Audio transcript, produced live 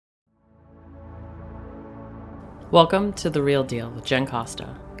Welcome to The Real Deal with Jen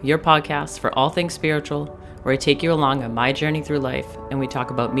Costa, your podcast for all things spiritual, where I take you along on my journey through life and we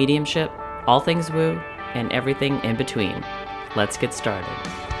talk about mediumship, all things woo, and everything in between. Let's get started.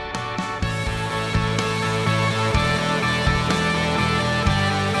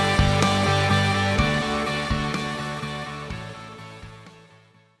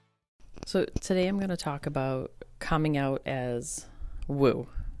 So today I'm going to talk about coming out as woo.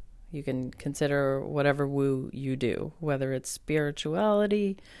 You can consider whatever woo you do, whether it's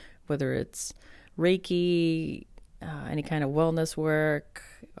spirituality, whether it's Reiki, any kind of wellness work,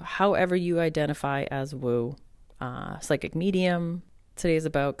 however you identify as woo, psychic medium. Today is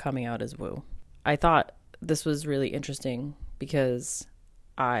about coming out as woo. I thought this was really interesting because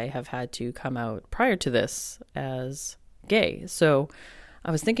I have had to come out prior to this as gay. So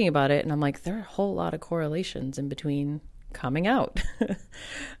I was thinking about it and I'm like, there are a whole lot of correlations in between coming out.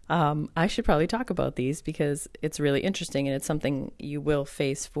 I should probably talk about these because it's really interesting and it's something you will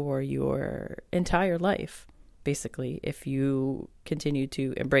face for your entire life, basically, if you continue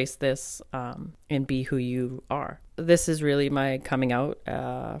to embrace this and be who you are. This is really my coming out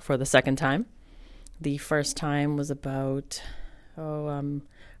for the second time. The first time was about, I'm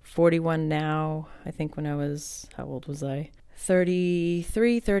 41 now. I think when I was, how old was I?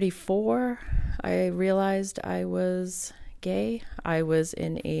 33, 34, I realized I was gay. I was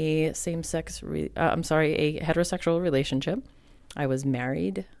in a a heterosexual relationship. I was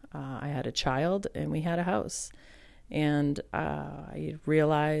married. I had a child and we had a house. And I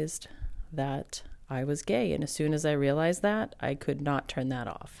realized that I was gay. And as soon as I realized that, I could not turn that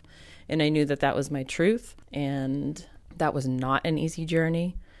off. And I knew that that was my truth. And that was not an easy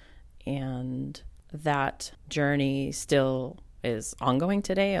journey. And that journey still is ongoing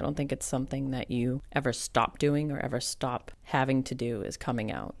today. I don't think it's something that you ever stop doing or ever stop having to do, is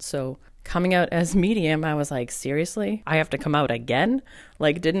coming out. So coming out as medium, I was like, seriously? I have to come out again?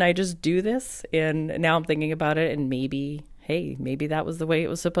 Like, didn't I just do this? And now I'm thinking about it and maybe that was the way it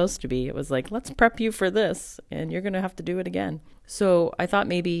was supposed to be. It was like, let's prep you for this and you're going to have to do it again. So I thought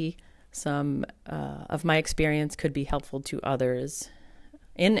maybe some of my experience could be helpful to others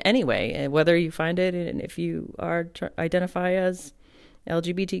in any way, whether you find it and if you are identify as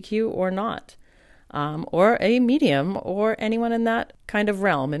LGBTQ or not, or a medium or anyone in that kind of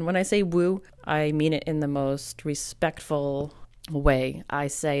realm. And when I say woo, I mean it in the most respectful way. I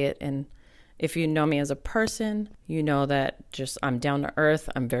say it, and if you know me as a person, you know that just I'm down to earth.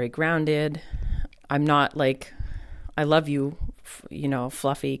 I'm very grounded. I'm not like, I love you,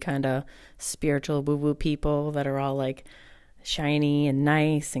 fluffy kind of spiritual woo-woo people that are all like shiny and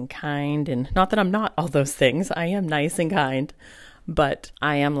nice and kind. And not that I'm not all those things. I am nice and kind, but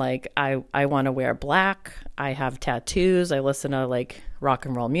I am like, I want to wear black. I have tattoos. I listen to like rock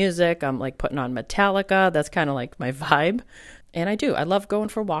and roll music. I'm like putting on Metallica. That's kind of like my vibe. And I love going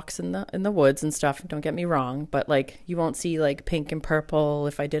for walks in the woods and stuff. Don't get me wrong, but like you won't see like pink and purple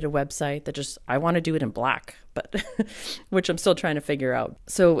if I did a website that just, I want to do it in black, but which I'm still trying to figure out.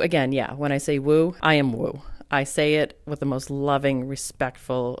 So again, yeah, when I say woo, I am woo. I say it with the most loving,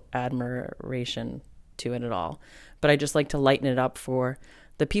 respectful admiration to it at all. But I just like to lighten it up for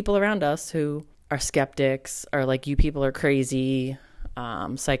the people around us who are skeptics, or like, you people are crazy,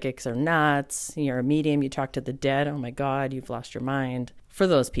 psychics are nuts, you're a medium, you talk to the dead, oh my God, you've lost your mind. For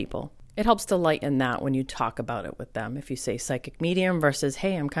those people, it helps to lighten that when you talk about it with them. If you say psychic medium versus,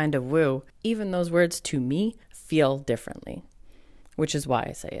 hey, I'm kind of woo, even those words to me feel differently, which is why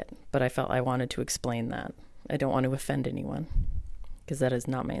I say it. But I felt I wanted to explain that. I don't want to offend anyone because that is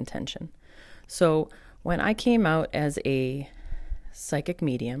not my intention. So when I came out as a psychic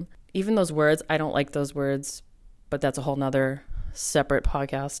medium, even those words, I don't like those words, but that's a whole nother separate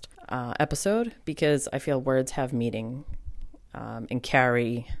podcast episode, because I feel words have meaning and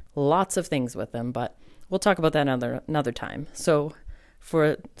carry lots of things with them, but we'll talk about that another time. So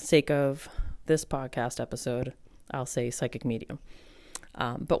for sake of this podcast episode, I'll say psychic medium.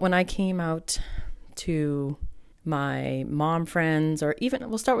 But when I came out to my mom friends, or even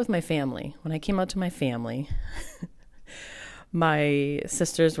we'll start with my family. When I came out to my family, my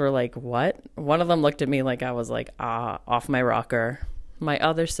sisters were like, what? One of them looked at me like I was like, off my rocker. My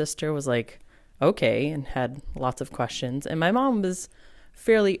other sister was like, okay, and had lots of questions. And my mom was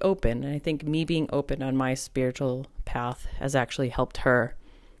fairly open. And I think me being open on my spiritual path has actually helped her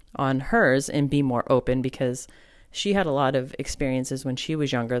on hers and be more open, because she had a lot of experiences when she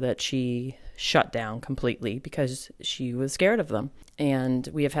was younger that she shut down completely because she was scared of them. And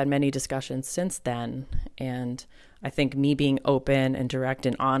we have had many discussions since then. And I think me being open and direct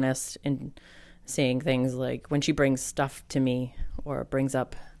and honest and saying things like, when she brings stuff to me or brings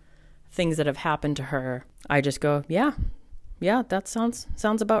up things that have happened to her, I just go, yeah, that sounds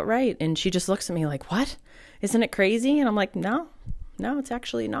about right. And she just looks at me like, what? Isn't it crazy? And I'm like, no, it's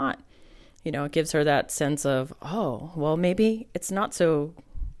actually not. It gives her that sense of, oh, well, maybe it's not so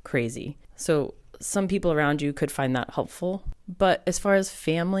crazy. So some people around you could find that helpful. But as far as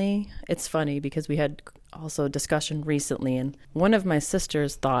family, it's funny because we had also a discussion recently, and one of my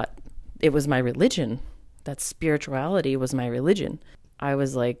sisters thought it was my religion, that spirituality was my religion. I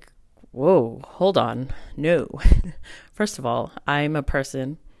was like, whoa, hold on. No. First of all, I'm a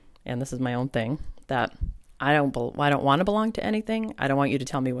person, and this is my own thing, that I don't want to belong to anything. I don't want you to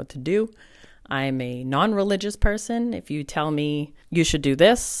tell me what to do. I'm a non-religious person. If you tell me you should do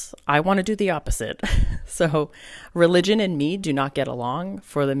this, I want to do the opposite. So religion and me do not get along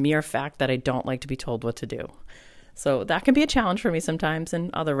for the mere fact that I don't like to be told what to do. So that can be a challenge for me sometimes in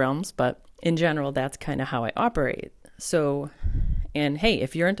other realms, but in general, that's kind of how I operate. So, and hey,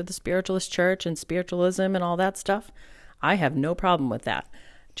 if you're into the spiritualist church and spiritualism and all that stuff, I have no problem with that.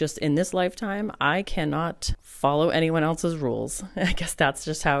 Just in this lifetime, I cannot follow anyone else's rules. I guess that's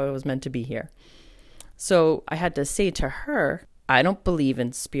just how it was meant to be here. So I had to say to her, I don't believe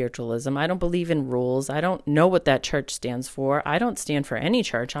in spiritualism. I don't believe in rules. I don't know what that church stands for. I don't stand for any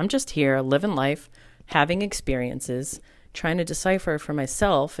church. I'm just here living life, having experiences, trying to decipher for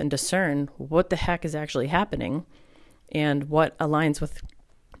myself and discern what the heck is actually happening and what aligns with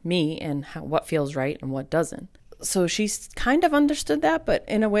me and what feels right and what doesn't. So she kind of understood that, but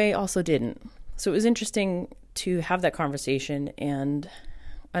in a way also didn't. So it was interesting to have that conversation. And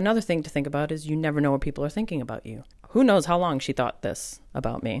another thing to think about is you never know what people are thinking about you. Who knows how long she thought this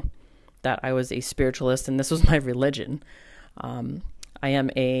about me, that I was a spiritualist and this was my religion. I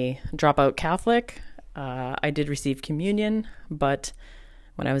am a dropout Catholic. I did receive communion, but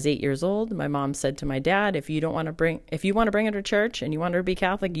when I was 8 years old, my mom said to my dad, if you want to bring her to church and you want her to be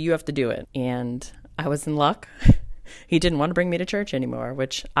Catholic, you have to do it. And I was in luck. He didn't want to bring me to church anymore,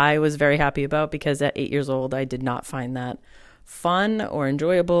 which I was very happy about because at 8 years old, I did not find that fun or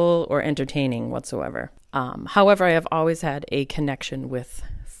enjoyable or entertaining whatsoever. However, I have always had a connection with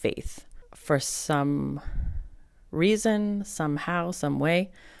faith. For some reason, somehow, some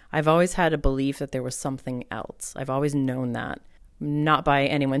way, I've always had a belief that there was something else. I've always known that. Not by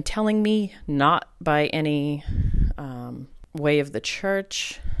anyone telling me, not by any way of the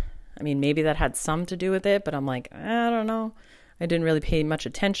church. I mean, maybe that had some to do with it, but I'm like, I don't know. I didn't really pay much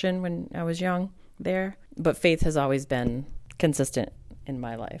attention when I was young there. But faith has always been consistent in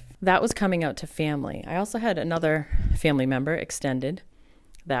my life. That was coming out to family. I also had another family member, extended,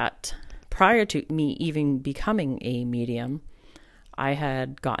 that prior to me even becoming a medium, I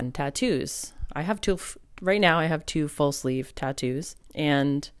had gotten tattoos. Right now I have 2 full sleeve tattoos,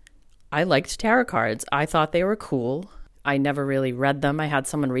 and I liked tarot cards. I thought they were cool. I never really read them. I had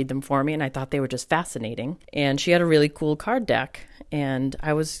someone read them for me, and I thought they were just fascinating. And she had a really cool card deck, and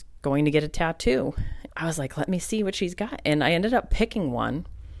I was going to get a tattoo. I was like, let me see what she's got. And I ended up picking one,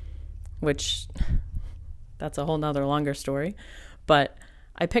 which that's a whole nother longer story. But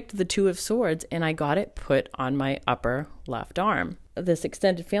I picked the 2 of Swords, and I got it put on my upper left arm. This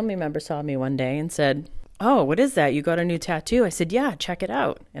extended family member saw me one day and said, oh, what is that? You got a new tattoo? I said, yeah, check it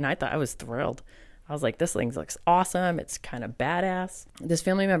out. And I was thrilled. I was like, this thing looks awesome. It's kind of badass. This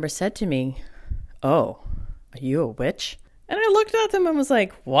family member said to me, oh, are you a witch? And I looked at them and was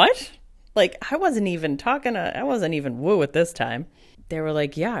like, what? Like, I wasn't even woo at this time. They were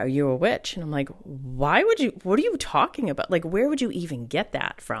like, yeah, are you a witch? And I'm like, what are you talking about? Like, where would you even get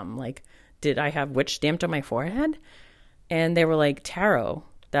that from? Like, did I have witch stamped on my forehead? And they were like, tarot.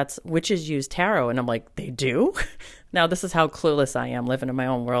 Witches use tarot. And I'm like, they do? Now, this is how clueless I am, living in my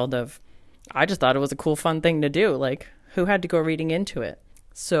own world of, I just thought it was a cool, fun thing to do. Like, who had to go reading into it?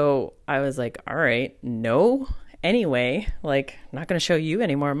 So I was like, all right, no. Anyway, like, I'm not going to show you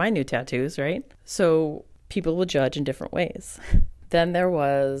any more of my new tattoos, right? So people will judge in different ways. Then there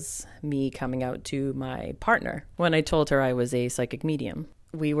was me coming out to my partner when I told her I was a psychic medium.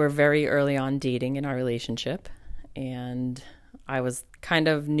 We were very early on dating in our relationship, and I was kind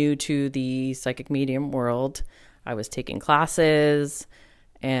of new to the psychic medium world. I was taking classes,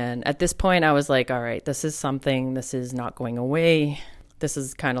 and at this point I was like, all right, this is not going away. This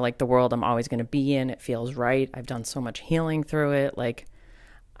is kind of like the world I'm always going to be in. It feels right. I've done so much healing through it. Like,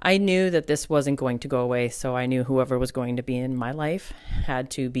 I knew that this wasn't going to go away, so I knew whoever was going to be in my life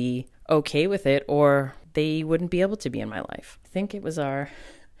had to be okay with it, or they wouldn't be able to be in my life. I think it was our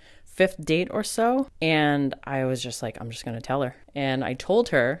 5th date or so, and I was just like, I'm just going to tell her. And I told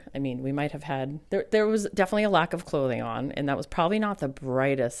her, I mean, we might have had, there was definitely a lack of clothing on, and that was probably not the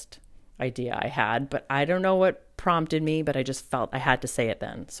brightest idea I had, but I don't know what prompted me, but I just felt I had to say it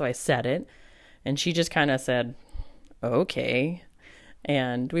then. So I said it, and she just kind of said, okay.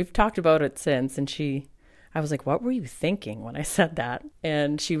 And we've talked about it since, and I was like, what were you thinking when I said that?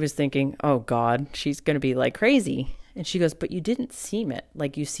 And she was thinking, oh God, she's going to be like crazy. And she goes, but you didn't seem it.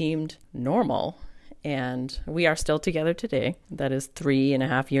 Like, you seemed normal. And we are still together today. That is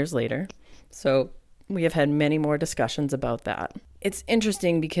 3.5 years later. So we have had many more discussions about that. It's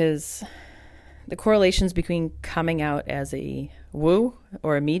interesting because the correlations between coming out as a woo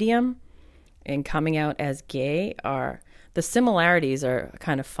or a medium and coming out as gay the similarities are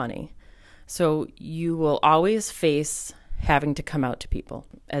kind of funny. So you will always face having to come out to people.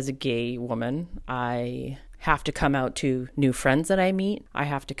 As a gay woman, I have to come out to new friends that I meet. I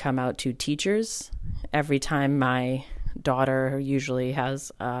have to come out to teachers. Every time my daughter usually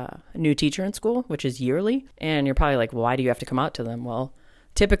has a new teacher in school, which is yearly. And you're probably like, why do you have to come out to them? Well,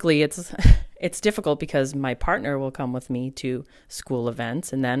 typically it's difficult because my partner will come with me to school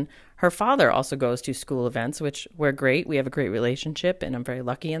events, and then her father also goes to school events, which we're great. We have a great relationship, and I'm very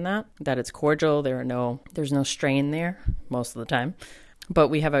lucky in that it's cordial. There's no strain there most of the time, but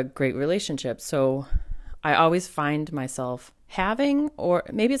we have a great relationship. So I always find myself having, or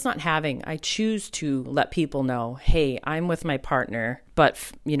maybe it's not having, I choose to let people know, hey, I'm with my partner, but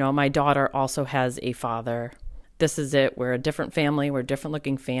my daughter also has a father. This is it. We're a different family. We're a different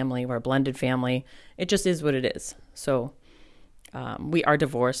looking family. We're a blended family. It just is what it is. So we are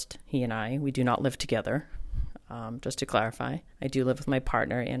divorced, he and I. We do not live together, just to clarify. I do live with my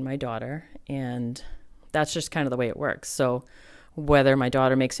partner and my daughter, and that's just kind of the way it works. So whether my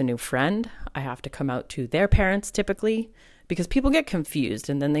daughter makes a new friend, I have to come out to their parents typically, because people get confused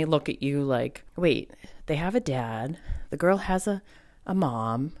and then they look at you like, wait, they have a dad. The girl has a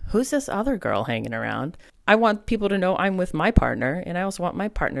mom. Who's this other girl hanging around? I want people to know I'm with my partner, and I also want my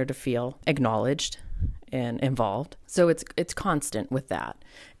partner to feel acknowledged and involved. So it's constant with that.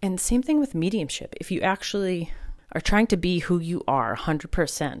 And same thing with mediumship. If you actually are trying to be who you are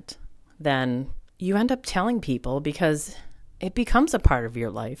 100%, then you end up telling people because it becomes a part of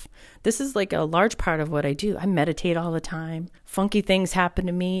your life. This is like a large part of what I do. I meditate all the time. Funky things happen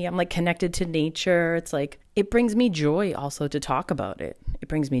to me. I'm like connected to nature. It's like, it brings me joy also to talk about it. It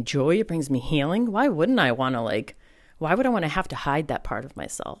brings me joy. It brings me healing. Why would I want to have to hide that part of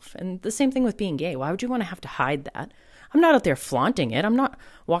myself? And the same thing with being gay. Why would you want to have to hide that? I'm not out there flaunting it. I'm not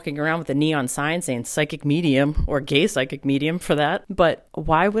walking around with a neon sign saying psychic medium or gay psychic medium for that. But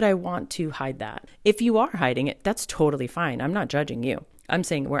why would I want to hide that? If you are hiding it, that's totally fine. I'm not judging you. I'm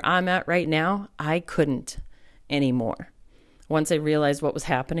saying where I'm at right now, I couldn't anymore. Once I realized what was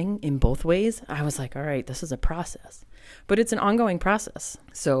happening in both ways, I was like, all right, this is a process. But it's an ongoing process.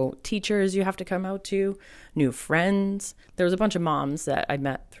 So teachers you have to come out to, new friends. There was a bunch of moms that I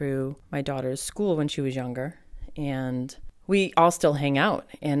met through my daughter's school when she was younger. And we all still hang out.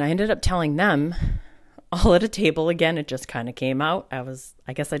 And I ended up telling them all at a table again. It just kind of came out.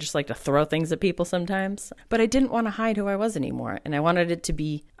 I guess I just like to throw things at people sometimes. But I didn't want to hide who I was anymore. And I wanted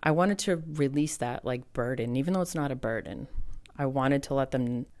to release that like burden, even though it's not a burden. I wanted to let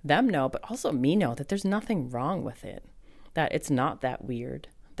them know, but also me know that there's nothing wrong with it. That it's not that weird.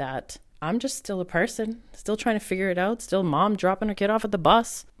 That I'm just still a person, still trying to figure it out, still mom dropping her kid off at the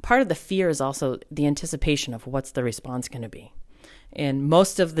bus. Part of the fear is also the anticipation of what's the response going to be. And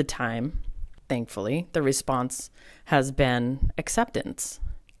most of the time, thankfully, the response has been acceptance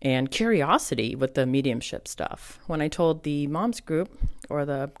and curiosity with the mediumship stuff. When I told the moms group, or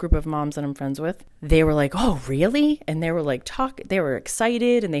the group of moms that I'm friends with, they were like, oh, really? And they were like, they were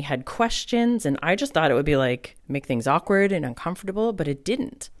excited and they had questions. And I just thought it would be like, make things awkward and uncomfortable, but it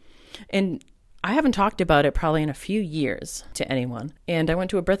didn't. And I haven't talked about it probably in a few years to anyone. And I went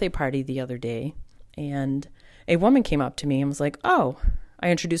to a birthday party the other day, and a woman came up to me and was like, oh,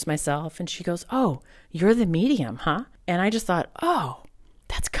 I introduced myself, and she goes, oh, you're the medium, huh? And I just thought, oh,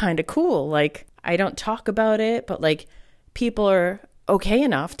 that's kind of cool. Like, I don't talk about it, but like people are okay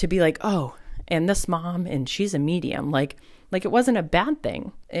enough to be like, oh, and this mom, and she's a medium. Like it wasn't a bad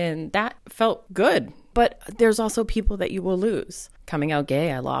thing. And that felt good. But there's also people that you will lose. Coming out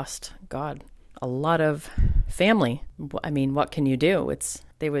gay, I lost, God, a lot of family. I mean, what can you do?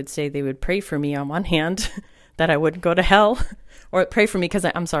 They would say they would pray for me on one hand that I wouldn't go to hell, or pray for me because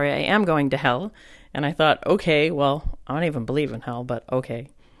I am going to hell. And I thought, okay, well, I don't even believe in hell, but okay,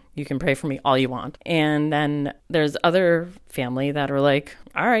 you can pray for me all you want. And then there's other family that are like,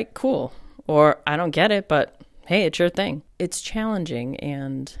 all right, cool. Or I don't get it, but hey, it's your thing. It's challenging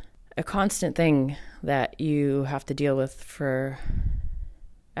and a constant thing that you have to deal with forever,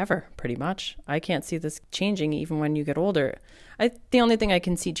 pretty much. I can't see this changing even when you get older. The only thing I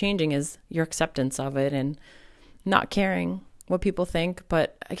can see changing is your acceptance of it and not caring what people think.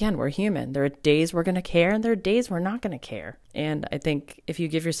 But again, we're human. There are days we're going to care and there are days we're not going to care. And I think if you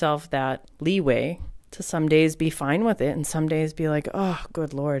give yourself that leeway to some days be fine with it and some days be like, oh,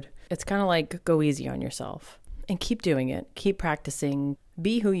 good Lord. It's kind of like go easy on yourself and keep doing it. Keep practicing.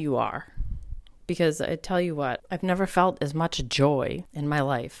 Be who you are. Because I tell you what, I've never felt as much joy in my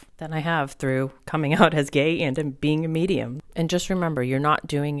life than I have through coming out as gay and in being a medium. And just remember, you're not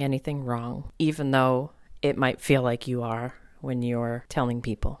doing anything wrong, even though it might feel like you are when you're telling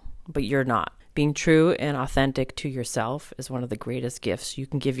people, but you're not. Being true and authentic to yourself is one of the greatest gifts you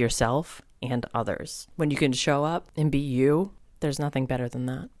can give yourself and others. When you can show up and be you, there's nothing better than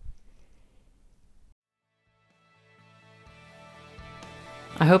that.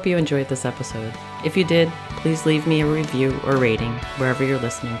 I hope you enjoyed this episode. If you did, please leave me a review or rating wherever you're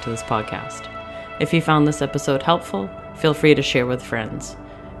listening to this podcast. If you found this episode helpful, feel free to share with friends.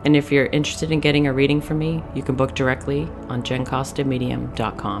 And if you're interested in getting a reading from me, you can book directly on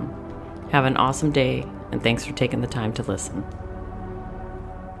jencostamedium.com. Have an awesome day, and thanks for taking the time to listen.